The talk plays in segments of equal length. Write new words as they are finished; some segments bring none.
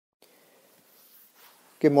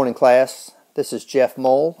Good morning, class. This is Jeff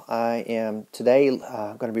Mull. I am today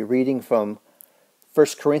going to be reading from 1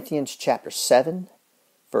 Corinthians chapter 7,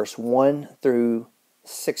 verse 1 through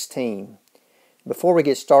 16. Before we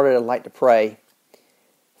get started, I'd like to pray.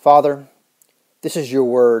 Father, this is your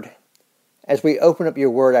word. As we open up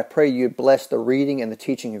your word, I pray you bless the reading and the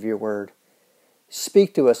teaching of your word.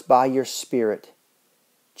 Speak to us by your Spirit.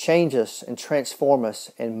 Change us and transform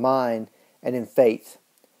us in mind and in faith.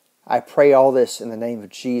 I pray all this in the name of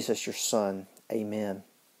Jesus, your Son. Amen.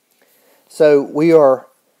 So we are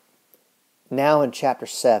now in chapter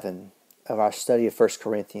 7 of our study of 1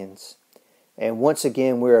 Corinthians. And once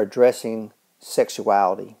again, we're addressing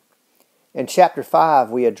sexuality. In chapter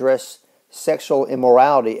 5, we address sexual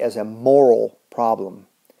immorality as a moral problem,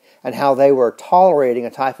 and how they were tolerating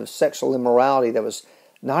a type of sexual immorality that was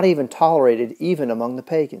not even tolerated even among the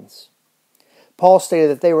pagans. Paul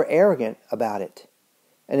stated that they were arrogant about it.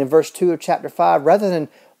 And in verse 2 of chapter 5, rather than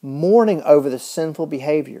mourning over the sinful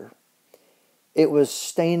behavior, it was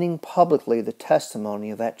staining publicly the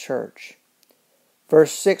testimony of that church.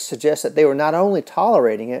 Verse 6 suggests that they were not only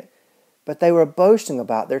tolerating it, but they were boasting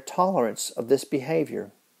about their tolerance of this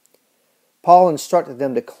behavior. Paul instructed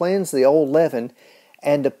them to cleanse the old leaven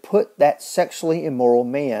and to put that sexually immoral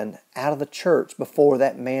man out of the church before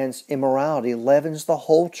that man's immorality leavens the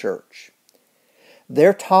whole church.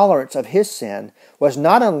 Their tolerance of his sin was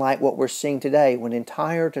not unlike what we're seeing today when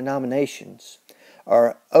entire denominations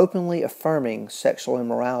are openly affirming sexual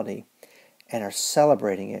immorality and are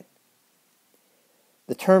celebrating it.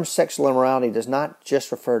 The term sexual immorality does not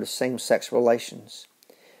just refer to same-sex relations,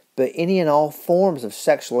 but any and all forms of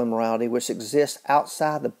sexual immorality which exist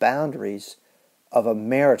outside the boundaries of a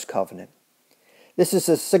marriage covenant. This is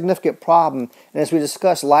a significant problem, and as we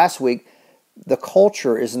discussed last week, the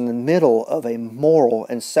culture is in the middle of a moral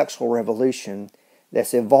and sexual revolution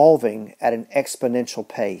that's evolving at an exponential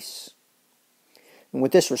pace. And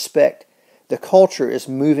with this respect, the culture is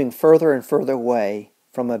moving further and further away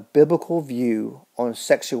from a biblical view on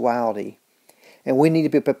sexuality, and we need to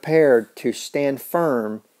be prepared to stand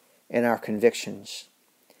firm in our convictions.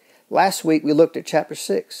 Last week we looked at chapter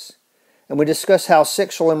 6, and we discussed how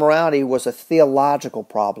sexual immorality was a theological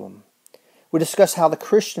problem. We discussed how the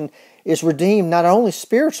Christian is redeemed not only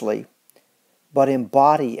spiritually, but in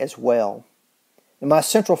body as well. And my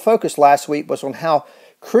central focus last week was on how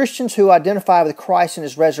Christians who identify with Christ and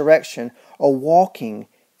His resurrection are walking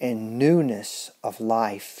in newness of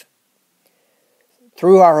life.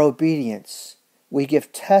 Through our obedience, we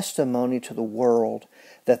give testimony to the world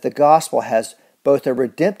that the gospel has both a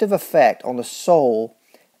redemptive effect on the soul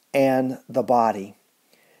and the body.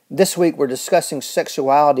 This week we're discussing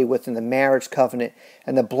sexuality within the marriage covenant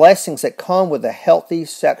and the blessings that come with a healthy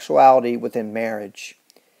sexuality within marriage.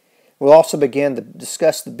 We'll also begin to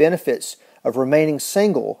discuss the benefits of remaining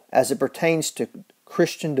single as it pertains to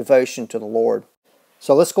Christian devotion to the Lord.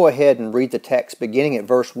 So let's go ahead and read the text beginning at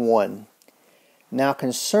verse 1. Now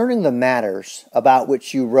concerning the matters about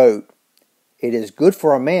which you wrote, it is good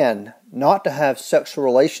for a man not to have sexual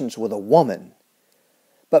relations with a woman,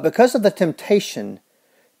 but because of the temptation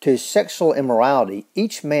to sexual immorality,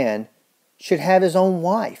 each man should have his own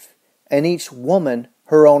wife, and each woman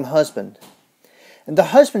her own husband. And the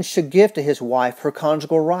husband should give to his wife her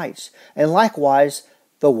conjugal rights, and likewise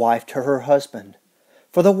the wife to her husband.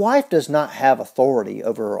 For the wife does not have authority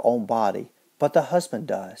over her own body, but the husband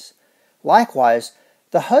does. Likewise,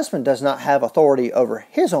 the husband does not have authority over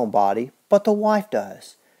his own body, but the wife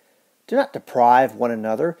does. Do not deprive one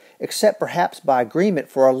another, except perhaps by agreement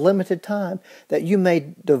for a limited time, that you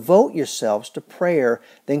may devote yourselves to prayer,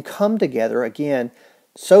 then come together again,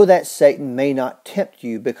 so that Satan may not tempt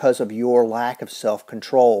you because of your lack of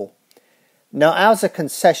self-control. Now, as a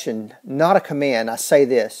concession, not a command, I say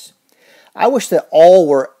this. I wish that all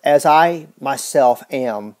were as I myself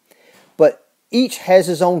am, but each has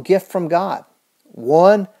his own gift from God,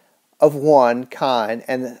 one of one kind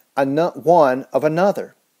and one of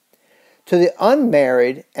another. To the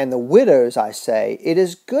unmarried and the widows I say, it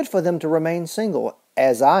is good for them to remain single,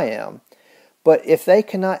 as I am. But if they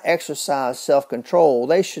cannot exercise self-control,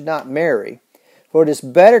 they should not marry. For it is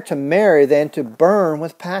better to marry than to burn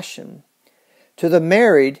with passion. To the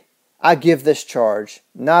married I give this charge,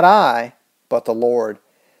 not I, but the Lord.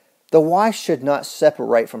 The wife should not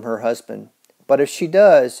separate from her husband, but if she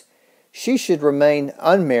does, she should remain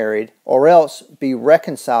unmarried, or else be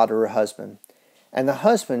reconciled to her husband. And the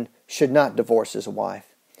husband should not divorce his wife.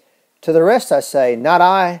 To the rest I say, not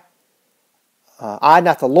I,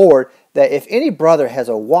 not the Lord, that if any brother has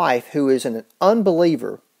a wife who is an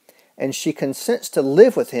unbeliever, and she consents to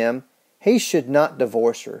live with him, he should not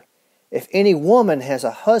divorce her. If any woman has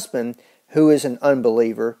a husband who is an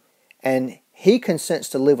unbeliever, and he consents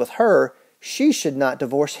to live with her, she should not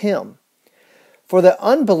divorce him. For the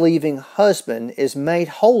unbelieving husband is made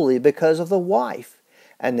holy because of the wife,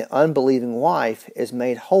 and the unbelieving wife is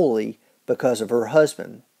made holy because of her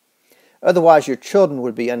husband. Otherwise your children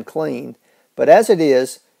would be unclean, but as it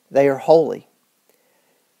is, they are holy.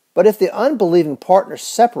 But if the unbelieving partner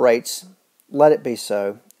separates, let it be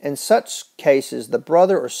so. In such cases, the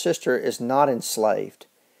brother or sister is not enslaved.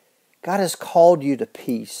 God has called you to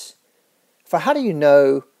peace. For how do you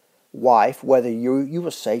know, wife, whether you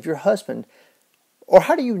will save your husband? Or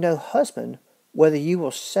how do you know, husband, whether you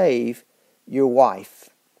will save your wife?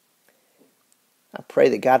 I pray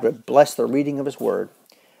that God would bless the reading of His Word.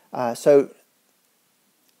 So,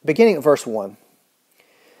 beginning at verse 1.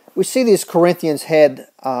 We see these Corinthians had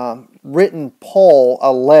written Paul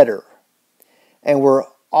a letter and were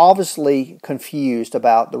obviously confused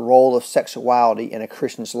about the role of sexuality in a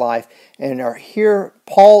Christian's life. And here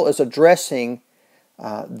Paul is addressing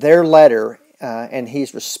their letter and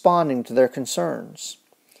he's responding to their concerns.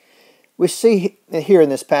 We see here in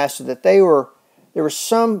this passage that there were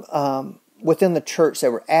some within the church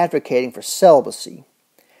that were advocating for celibacy,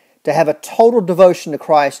 to have a total devotion to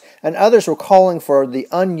Christ, and others were calling for the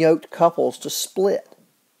unyoked couples to split.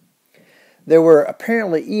 There were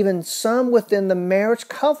apparently even some within the marriage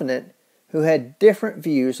covenant who had different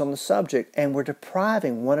views on the subject and were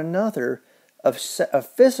depriving one another of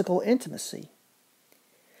physical intimacy.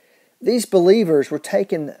 These believers were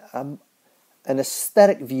taking an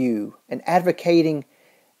aesthetic view and advocating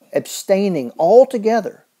abstaining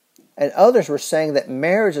altogether, and others were saying that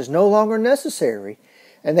marriage is no longer necessary.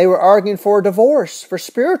 And they were arguing for a divorce for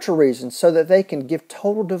spiritual reasons so that they can give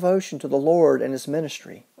total devotion to the Lord and His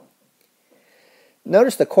ministry.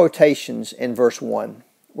 Notice the quotations in verse 1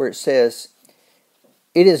 where it says,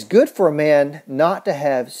 "It is good for a man not to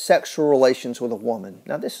have sexual relations with a woman."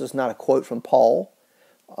 Now this is not a quote from Paul.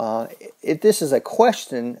 This is a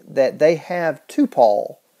question that they have to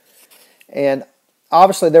Paul. And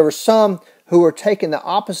obviously there were some who were taking the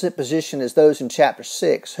opposite position as those in chapter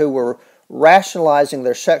 6, who were rationalizing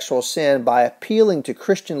their sexual sin by appealing to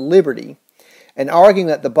Christian liberty and arguing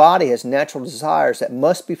that the body has natural desires that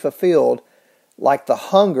must be fulfilled, like the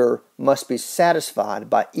hunger must be satisfied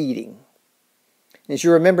by eating. As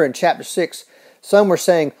you remember in chapter 6, some were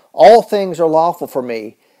saying, all things are lawful for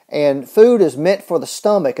me, and food is meant for the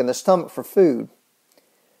stomach and the stomach for food.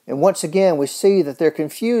 And once again, we see that they're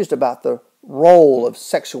confused about the role of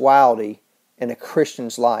sexuality in a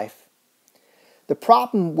Christian's life. The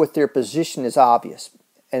problem with their position is obvious,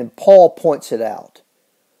 and Paul points it out.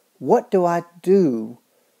 What do I do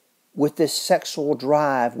with this sexual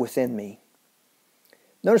drive within me?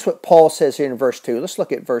 Notice what Paul says here in verse 2. Let's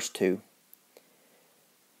look at verse 2.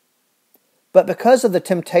 "But because of the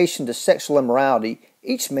temptation to sexual immorality,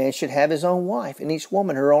 each man should have his own wife, and each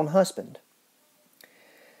woman her own husband."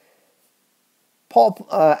 Paul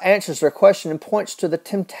answers their question and points to the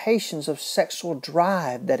temptations of sexual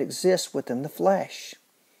drive that exist within the flesh.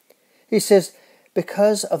 He says,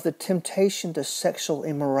 because of the temptation to sexual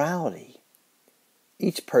immorality,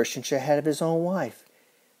 each person should have his own wife,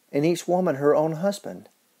 and each woman her own husband.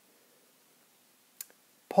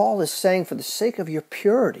 Paul is saying, for the sake of your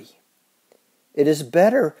purity, it is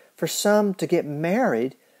better for some to get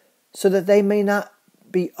married so that they may not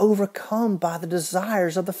be overcome by the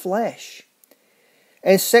desires of the flesh.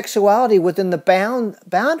 And sexuality within the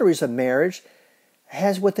boundaries of marriage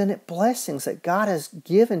has within it blessings that God has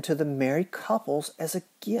given to the married couples as a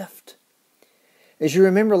gift. As you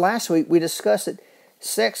remember last week, we discussed that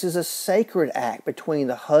sex is a sacred act between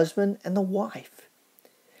the husband and the wife.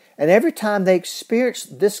 And every time they experience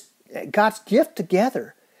this God's gift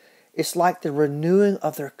together, it's like the renewing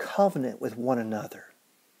of their covenant with one another.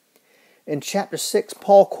 In chapter 6,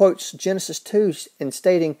 Paul quotes Genesis 2 in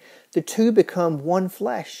stating, "The two become one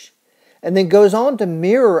flesh," and then goes on to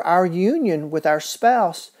mirror our union with our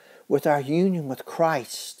spouse with our union with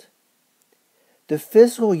Christ. The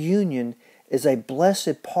physical union is a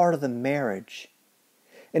blessed part of the marriage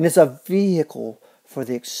and is a vehicle for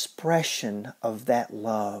the expression of that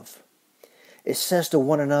love. It says to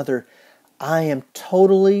one another, "I am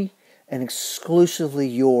totally and exclusively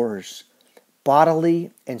yours,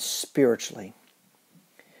 bodily and spiritually."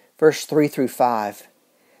 Verse 3 through 5.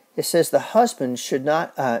 It says the husband should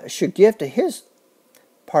give to his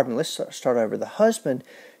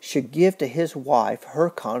wife her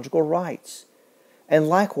conjugal rights, and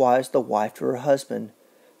likewise the wife to her husband.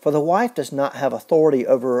 For the wife does not have authority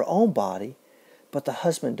over her own body, but the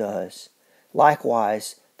husband does.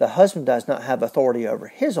 Likewise, the husband does not have authority over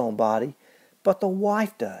his own body, but the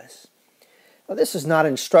wife does. Now, this is not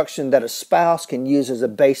instruction that a spouse can use as a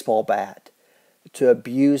baseball bat to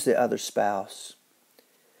abuse the other spouse.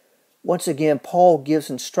 Once again, Paul gives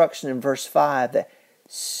instruction in verse 5 that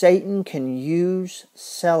Satan can use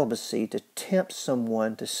celibacy to tempt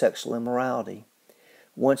someone to sexual immorality.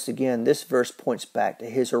 Once again, this verse points back to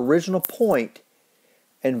his original point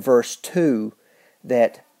in verse 2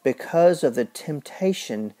 that because of the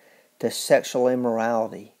temptation to sexual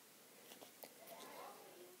immorality.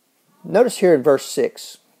 Notice here in verse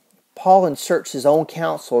 6, Paul inserts his own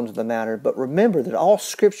counsel into the matter, but remember that all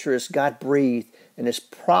Scripture is God-breathed and is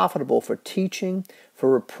profitable for teaching,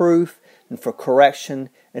 for reproof, and for correction,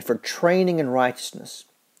 and for training in righteousness.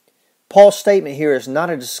 Paul's statement here is not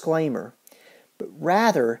a disclaimer, but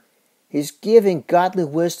rather he's giving godly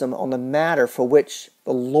wisdom on the matter for which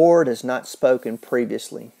the Lord has not spoken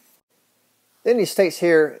previously. Then he states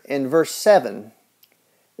here in verse 7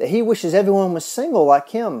 that he wishes everyone was single like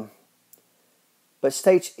him, but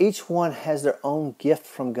states each one has their own gift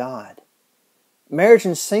from God. Marriage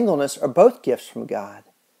and singleness are both gifts from God.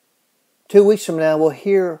 2 weeks from now, we'll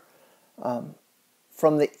hear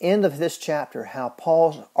from the end of this chapter how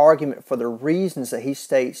Paul's argument for the reasons that he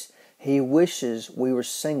states he wishes we were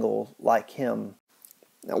single like him.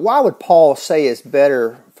 Now, why would Paul say it's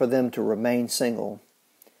better for them to remain single?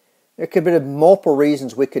 There could be multiple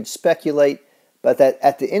reasons we could speculate, but that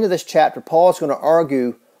at the end of this chapter, Paul is going to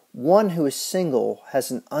argue one who is single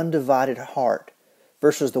has an undivided heart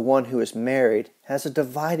versus the one who is married has a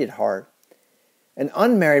divided heart. An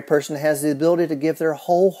unmarried person has the ability to give their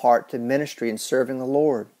whole heart to ministry and serving the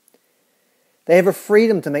Lord. They have a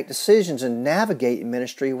freedom to make decisions and navigate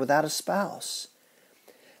ministry without a spouse.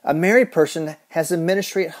 A married person has a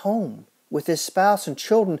ministry at home with his spouse and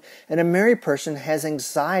children, and a married person has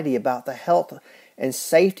anxiety about the health and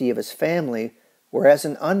safety of his family, whereas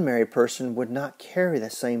an unmarried person would not carry the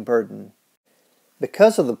same burden.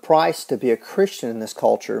 Because of the price to be a Christian in this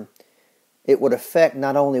culture, it would affect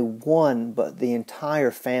not only one, but the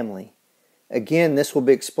entire family. Again, this will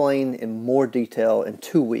be explained in more detail in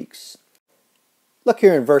 2 weeks. Look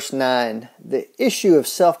here in verse 9. The issue of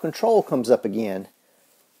self-control comes up again.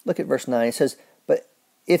 Look at verse 9. It says, "But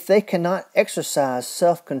if they cannot exercise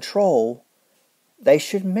self-control, they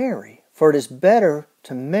should marry. For it is better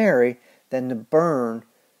to marry than to burn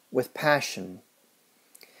with passion."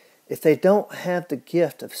 If they don't have the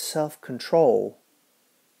gift of self-control,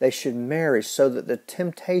 they should marry so that the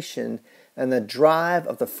temptation and the drive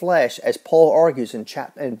of the flesh, as Paul argues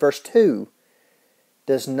in verse 2,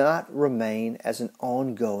 does not remain as an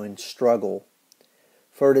ongoing struggle.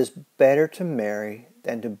 For it is better to marry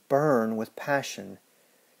than to burn with passion.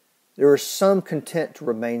 There is some content to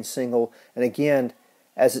remain single, and again,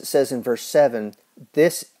 as it says in verse 7,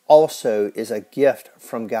 this also is a gift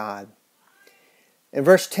from God. In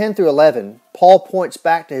verse 10 through 11, Paul points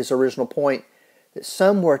back to his original point that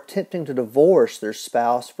some were attempting to divorce their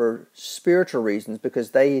spouse for spiritual reasons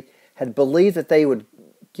because they had believed that they would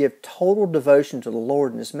give total devotion to the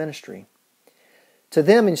Lord and His ministry. To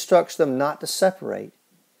them, he instructs them not to separate.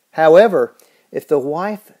 However, if the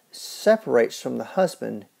wife separates from the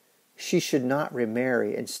husband, she should not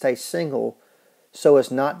remarry and stay single so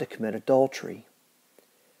as not to commit adultery.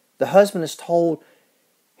 The husband is told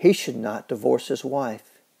he should not divorce his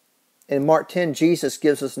wife. In Mark 10, Jesus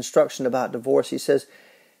gives us instruction about divorce. He says,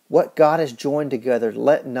 "What God has joined together,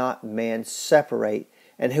 let not man separate.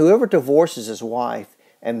 And whoever divorces his wife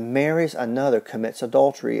and marries another commits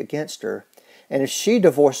adultery against her. And if she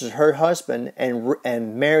divorces her husband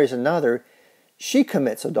and marries another, she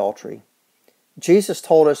commits adultery." Jesus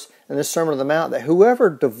told us in the Sermon on the Mount that whoever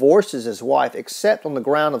divorces his wife except on the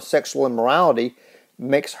ground of sexual immorality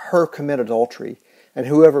makes her commit adultery. And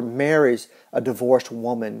whoever marries a divorced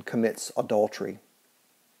woman commits adultery.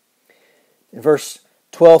 In verse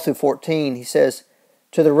 12 through 14, he says,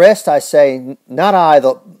 "To the rest I say, not I,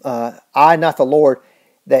 not the Lord,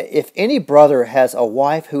 that if any brother has a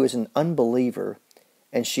wife who is an unbeliever,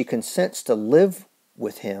 and she consents to live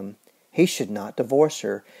with him, he should not divorce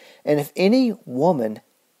her. And if any woman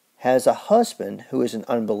has a husband who is an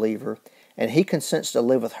unbeliever, and he consents to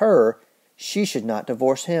live with her, she should not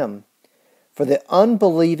divorce him. For the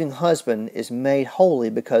unbelieving husband is made holy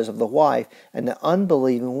because of the wife, and the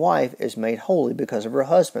unbelieving wife is made holy because of her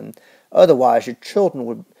husband. Otherwise your children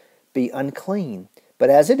would be unclean. But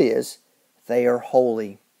as it is, they are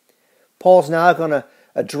holy." Paul's now going to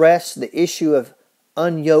address the issue of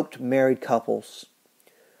unyoked married couples.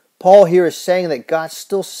 Paul here is saying that God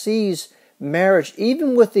still sees marriage,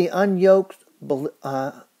 even with the unyoked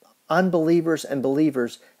unbelievers and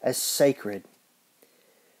believers, as sacred.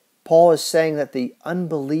 Paul is saying that the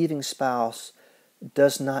unbelieving spouse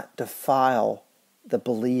does not defile the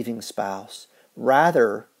believing spouse.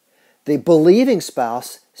 Rather, the believing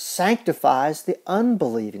spouse sanctifies the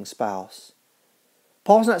unbelieving spouse.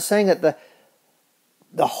 Paul's not saying that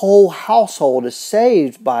the whole household is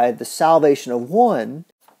saved by the salvation of one,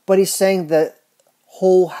 but he's saying the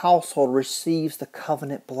whole household receives the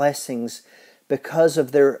covenant blessings because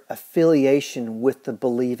of their affiliation with the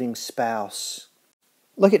believing spouse.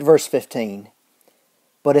 Look at verse 15.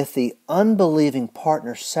 But if the unbelieving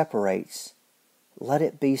partner separates, let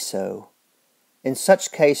it be so. In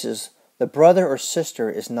such cases, the brother or sister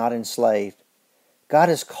is not enslaved. God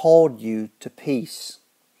has called you to peace.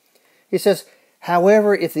 He says,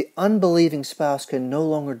 however, if the unbelieving spouse can no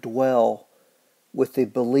longer dwell with the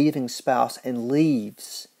believing spouse and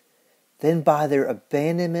leaves, then by their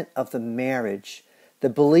abandonment of the marriage, the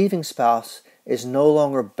believing spouse is no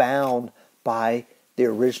longer bound by the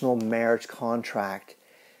original marriage contract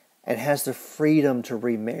and has the freedom to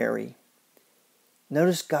remarry.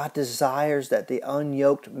 Notice God desires that the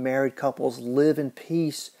unyoked married couples live in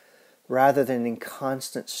peace rather than in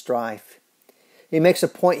constant strife. He makes a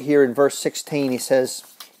point here in verse 16. He says,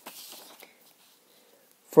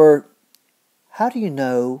 for how do you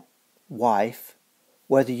know, wife,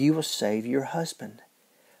 whether you will save your husband?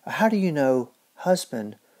 Or how do you know,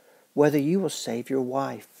 husband, whether you will save your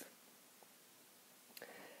wife?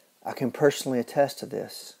 I can personally attest to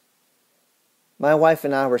this. My wife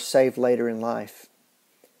and I were saved later in life.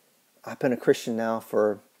 I've been a Christian now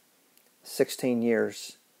for 16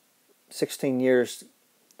 years. 16 years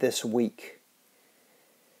this week.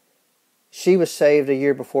 She was saved a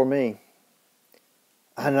year before me.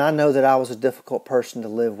 And I know that I was a difficult person to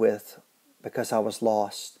live with because I was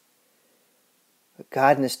lost. But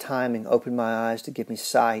God in His timing opened my eyes to give me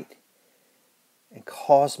sight and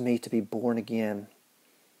caused me to be born again.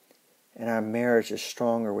 And our marriage is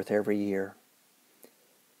stronger with every year.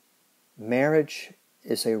 Marriage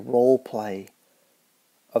is a role play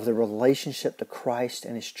of the relationship to Christ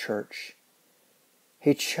and His church.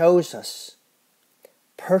 He chose us,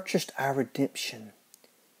 purchased our redemption,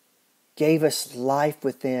 gave us life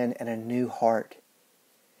within and a new heart.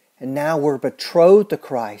 And now we're betrothed to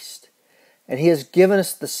Christ, and He has given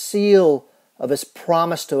us the seal of His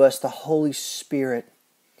promise to us, the Holy Spirit.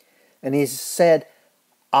 And He said,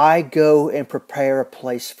 I go and prepare a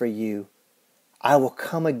place for you. I will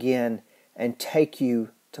come again and take you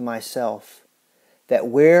to myself, that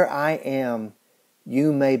where I am,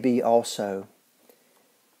 you may be also.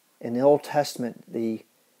 In the Old Testament, the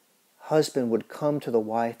husband would come to the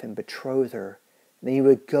wife and betroth her, and he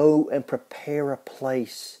would go and prepare a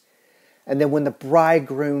place. And then when the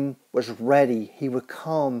bridegroom was ready, he would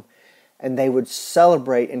come and they would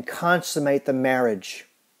celebrate and consummate the marriage.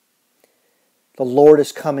 The Lord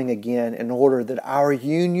is coming again in order that our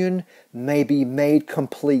union may be made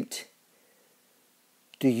complete.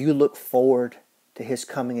 Do you look forward to His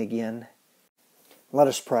coming again? Let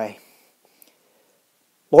us pray.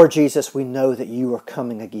 Lord Jesus, we know that You are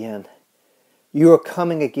coming again. You are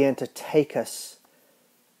coming again to take us,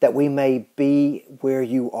 that we may be where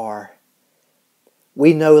You are.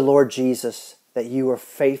 We know, Lord Jesus, that You are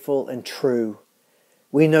faithful and true.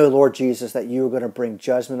 We know, Lord Jesus, that You are going to bring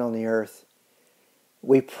judgment on the earth.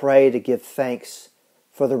 We pray to give thanks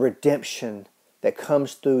for the redemption that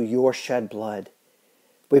comes through Your shed blood.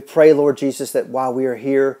 We pray, Lord Jesus, that while we are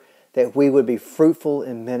here, that we would be fruitful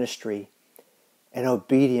in ministry and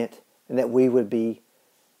obedient, and that we would be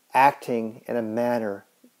acting in a manner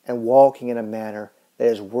and walking in a manner that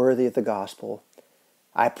is worthy of the gospel.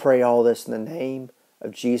 I pray all this in the name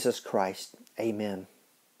of Jesus Christ. Amen.